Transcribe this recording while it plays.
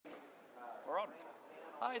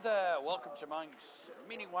Hi there, welcome to Mike's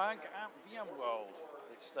Miniwag at VMworld.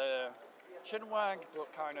 It's the chinwag,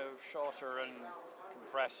 but kind of shorter and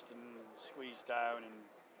compressed and squeezed down,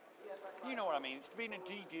 and you know what I mean. It's been a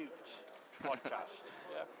deduped podcast.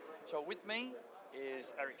 Yeah. So with me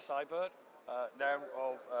is Eric Seibert, now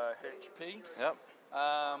of HP. Yep.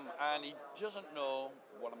 And he doesn't know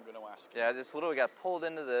what I'm going to ask him. Yeah, I just literally got pulled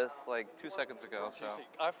into this like 2 seconds ago. So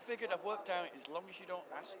I figured I've worked out as long as you don't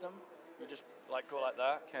ask them, you just go like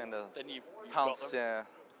that. kind of Then you've pounce. got them. Yeah.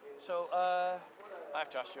 So I have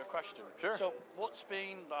to ask you a question. Sure. So what's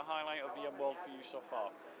been the highlight of VMworld for you so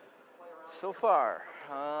far? So far,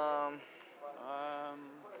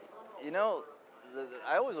 you know,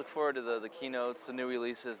 I always look forward to the keynotes, the new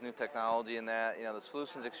releases, new technology, and that. You know, the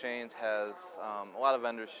Solutions Exchange has a lot of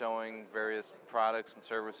vendors showing various products and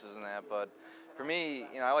services and that. But for me,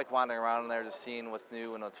 you know, I like wandering around in there, just seeing what's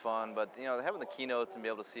new and what's fun. But you know, having the keynotes and be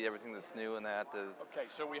able to see everything that's new and that is. Okay,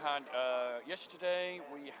 so we had yesterday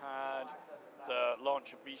we had the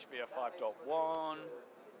launch of vSphere 5.1,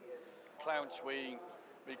 Cloud Suite,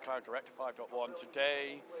 vCloud Director 5.1.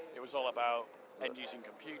 Today it was all about end-using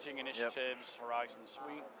computing initiatives, Horizon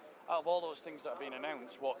Suite. Out of all those things that have been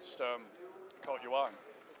announced, what's caught your eye?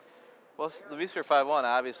 Well, it's the vSphere 5.1,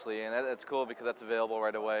 obviously, and that's cool because that's available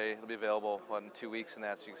right away. It'll be available in 2 weeks and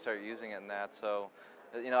that, so you can start using it and that. So,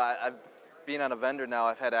 you know, I've been on a vendor now.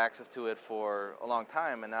 I've had access to it for a long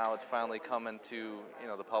time, and now it's finally coming to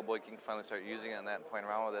the public. You can finally start using it and that, and playing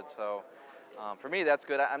around with it. So, for me, that's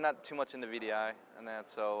good. I'm not too much into VDI and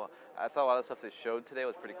that, so I thought a lot of the stuff they showed today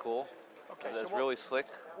was pretty cool. Okay, it's really slick.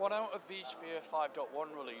 What out of vSphere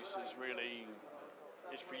 5.1 releases really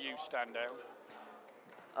is for you stand out?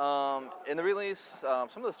 In the release, some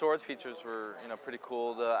of the storage features were pretty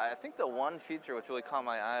cool. I think the one feature which really caught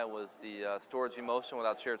my eye was the storage vMotion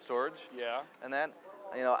without shared storage. Yeah. And that,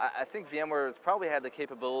 I think VMware has probably had the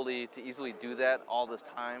capability to easily do that all this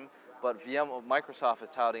time. But Microsoft is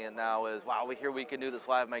touting it now as, wow, we can do this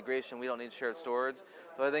live migration. We don't need shared storage.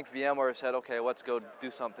 So I think VMware said, okay, let's go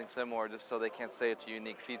do something similar, just so they can't say it's a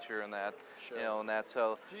unique feature in that. Sure. And that.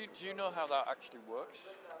 So. Do you know how that actually works?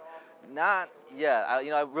 Not yet. I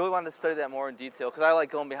really wanted to study that more in detail because I like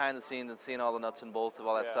going behind the scenes and seeing all the nuts and bolts of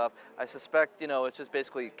all that stuff. I suspect, it's just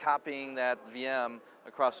basically copying that VM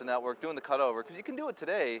across the network, doing the cutover, because you can do it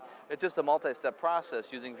today. It's just a multi-step process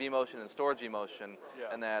using vMotion and storage vMotion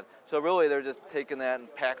and that. So really, they're just taking that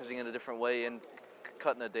and packaging it a different way and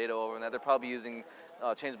cutting the data over and that. They're probably using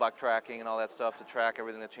change block tracking and all that stuff to track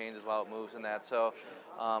everything that changes while it moves and that. So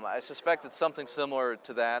I suspect it's something similar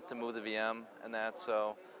to that to move the VM and that.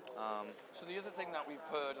 So the other thing that we've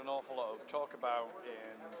heard an awful lot of talk about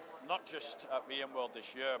in not just at VMworld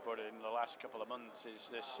this year, but in the last couple of months, is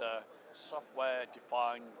this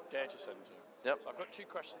software-defined data center. Yep. So I've got two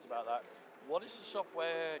questions about that. What is the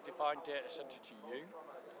software-defined data center to you,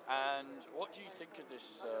 and what do you think of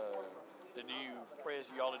this? The new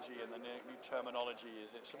phraseology and the new terminology.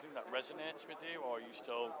 Is it something that resonates with you, or are you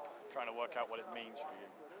still trying to work out what it means for you?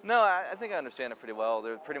 No, I think I understand it pretty well.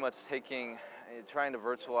 They're pretty much trying to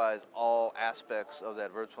virtualize all aspects of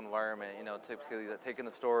that virtual environment. Typically taking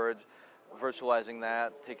the storage, virtualizing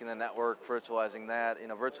that, taking the network, virtualizing that,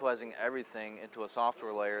 virtualizing everything into a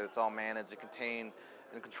software layer that's all managed and contained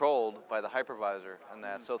and controlled by the hypervisor and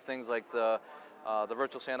that. So things like the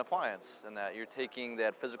virtual SAN appliance and that. You're taking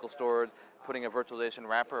that physical storage, putting a virtualization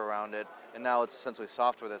wrapper around it, and now it's essentially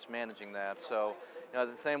software that's managing that. So,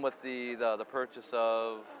 the same with the purchase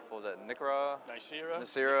of, what was that, Nicira?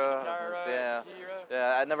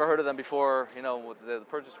 Yeah, I'd never heard of them before, the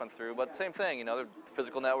purchase went through, but same thing, they're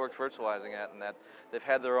physical networks virtualizing it, and that they've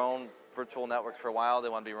had their own virtual networks for a while. They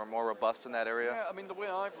want to be more robust in that area. Yeah, I mean, the way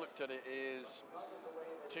I've looked at it is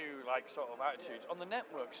two sort of attitudes. On the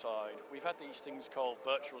network side, we've had these things called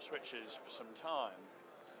virtual switches for some time,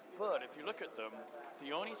 but if you look at them,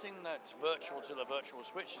 the only thing that's virtual to the virtual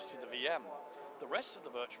switch is to the VM. The rest of the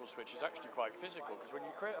virtual switch is actually quite physical, because when you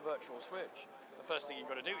create a virtual switch, the first thing you've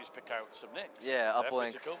got to do is pick out some NICs. Yeah,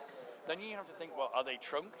 uplinks. Physical. Then you have to think, well, are they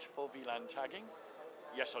trunked for VLAN tagging?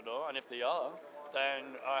 Yes or no? And if they are,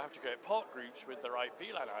 then I have to create port groups with the right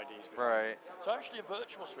VLAN IDs. Right. So actually a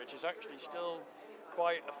virtual switch is actually still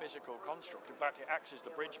quite a physical construct. In fact, it acts as the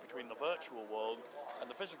bridge between the virtual world and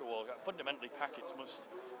the physical world. Fundamentally, packets must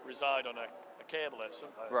reside on a cable at some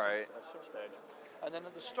stage. And then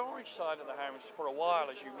at the storage side of the house, for a while,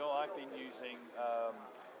 as you know, I've been using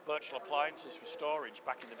virtual appliances for storage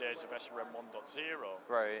back in the days of SRM 1.0.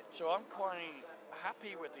 Right. So I'm quite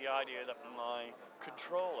happy with the idea that my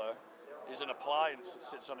controller is an appliance that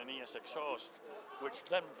sits on an ESX host which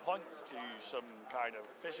then points to some kind of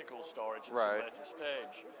physical storage at Right. some later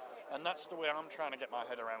stage. And that's the way I'm trying to get my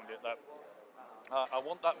head around it, that I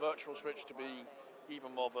want that virtual switch to be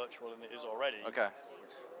even more virtual than it is already. Okay.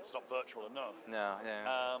 It's not virtual enough. No.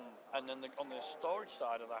 Yeah. And then on the storage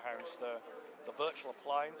side of the house, the virtual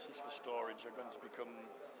appliances for storage are going to become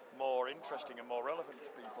more interesting and more relevant to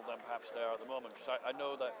people than perhaps they are at the moment. Because I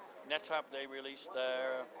know that NetApp, they released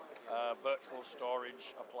their virtual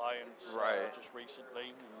storage appliance just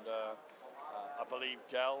recently, and I believe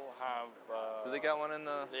Dell have. Do they got one in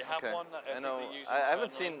the? They have one that I know. think they use I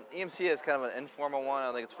haven't internally. seen EMC as kind of an informal one. I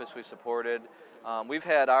don't think it's officially supported. We've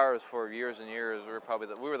had ours for years and years.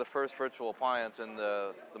 We were the first virtual appliance in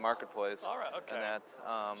the marketplace. All right. Okay. And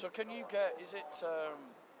that. So can you get? Is it?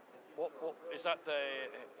 What is that? The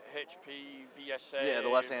HP VSA? Yeah, the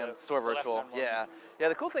left-hand store virtual. left-hand one? Yeah.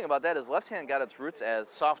 The cool thing about that is left-hand got its roots as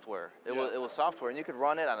software. It was software, and you could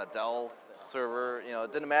run it on a Dell server.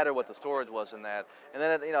 It didn't matter what the storage was in that. And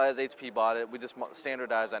then as HP bought it, we just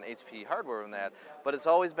standardized on HP hardware in that. But it's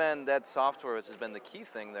always been that software which has been the key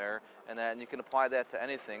thing there, and you can apply that to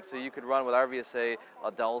anything. So you could run with our VSA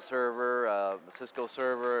a Dell server, a Cisco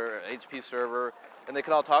server, HP server, and they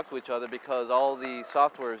can all talk to each other because all the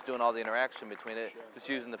software is doing all the interaction between it, just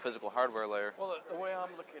using the physical hardware layer. Well, the way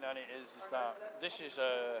I'm looking at it is that this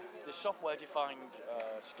software-defined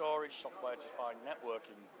storage, software-defined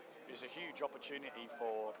networking is a huge opportunity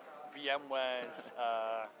for VMware's.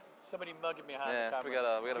 Somebody mugging behind the camera. we got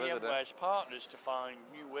a visitor. VMware's partners to find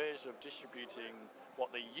new ways of distributing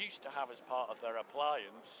what they used to have as part of their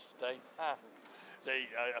appliance.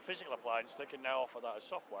 A physical appliance, they can now offer that as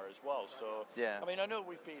software as well. So I mean, I know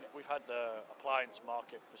we've had the appliance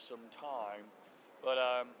market for some time, but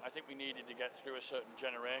I think we needed to get through a certain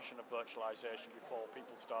generation of virtualization before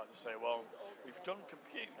people start to say, well, we've done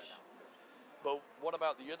compute, but what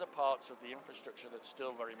about the other parts of the infrastructure that's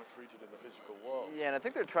still very much rooted in the physical world? Yeah, and I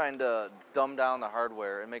think they're trying to dumb down the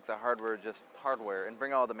hardware and make the hardware just hardware and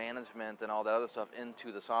bring all the management and all that other stuff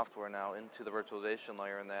into the software now, into the virtualization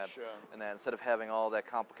layer and that. Sure. And that instead of having all that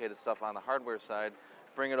complicated stuff on the hardware side,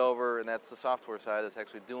 bring it over, and that's the software side that's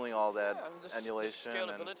actually doing all that emulation. The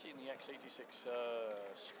scalability in the x86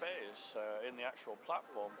 space, in the actual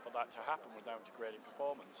platform, for that to happen without degrading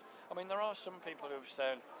performance. I mean, there are some people who've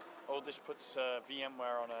said, oh, this puts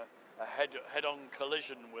VMware on a head-on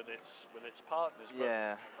collision with its partners. But,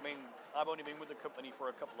 I mean, I've only been with the company for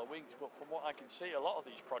a couple of weeks, but from what I can see, a lot of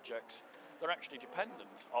these projects, they're actually dependent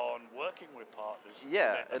on working with partners.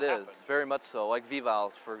 Yeah, it is, very much so. Like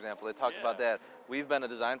VVals, for example, they talked about that. We've been a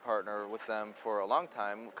design partner with them for a long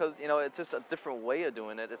time because, it's just a different way of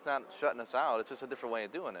doing it. It's not shutting us out, it's just a different way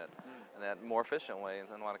of doing it, and that more efficient way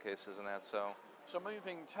in a lot of cases and that, so. So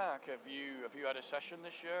moving tack, have you had a session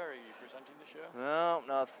this year? Are you presenting this year? No,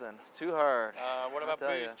 nothing. It's too hard. What about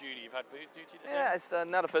booth duty? You've had booth duty this year? Yeah, it's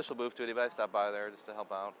not official booth duty, but I stopped by there just to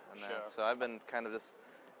help out and that. So I've been kind of just,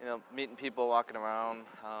 meeting people, walking around,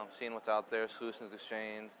 seeing what's out there, solutions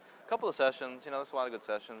exchange. A couple of sessions, there's a lot of good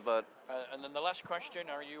sessions, but. And then the last question: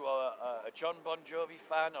 are you a John Bon Jovi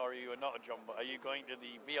fan, or are you not a John? Are you going to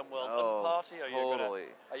the VMworld party? Totally.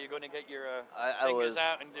 Are you going to get your I fingers was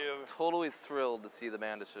out and do? Totally thrilled to see the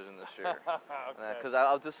band decision this year. Okay. Because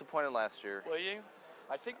I was disappointed last year. Were you?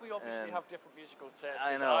 I think we obviously have different musical tastes.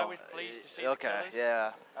 I know. I was pleased to see the Killers.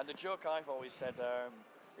 Yeah. And the joke I've always said,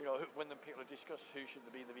 when the people discuss who should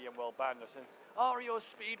be the VMworld band, I said, REO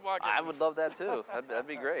Speedwagon. I would love that too. That'd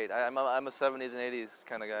be great. I'm a 70s and 80s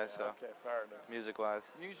kind of guy, so. Okay, fair enough. Music-wise.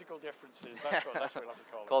 Musical differences. That's what we'll have to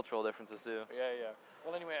call it. Cultural differences too. Yeah.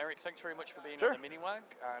 Well, anyway, Eric, thanks very much for being on the Miniwag,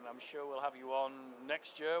 and I'm sure we'll have you on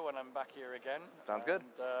next year when I'm back here again. Sounds good.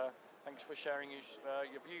 Thanks for sharing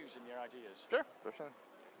your views and your ideas. Sure, for sure.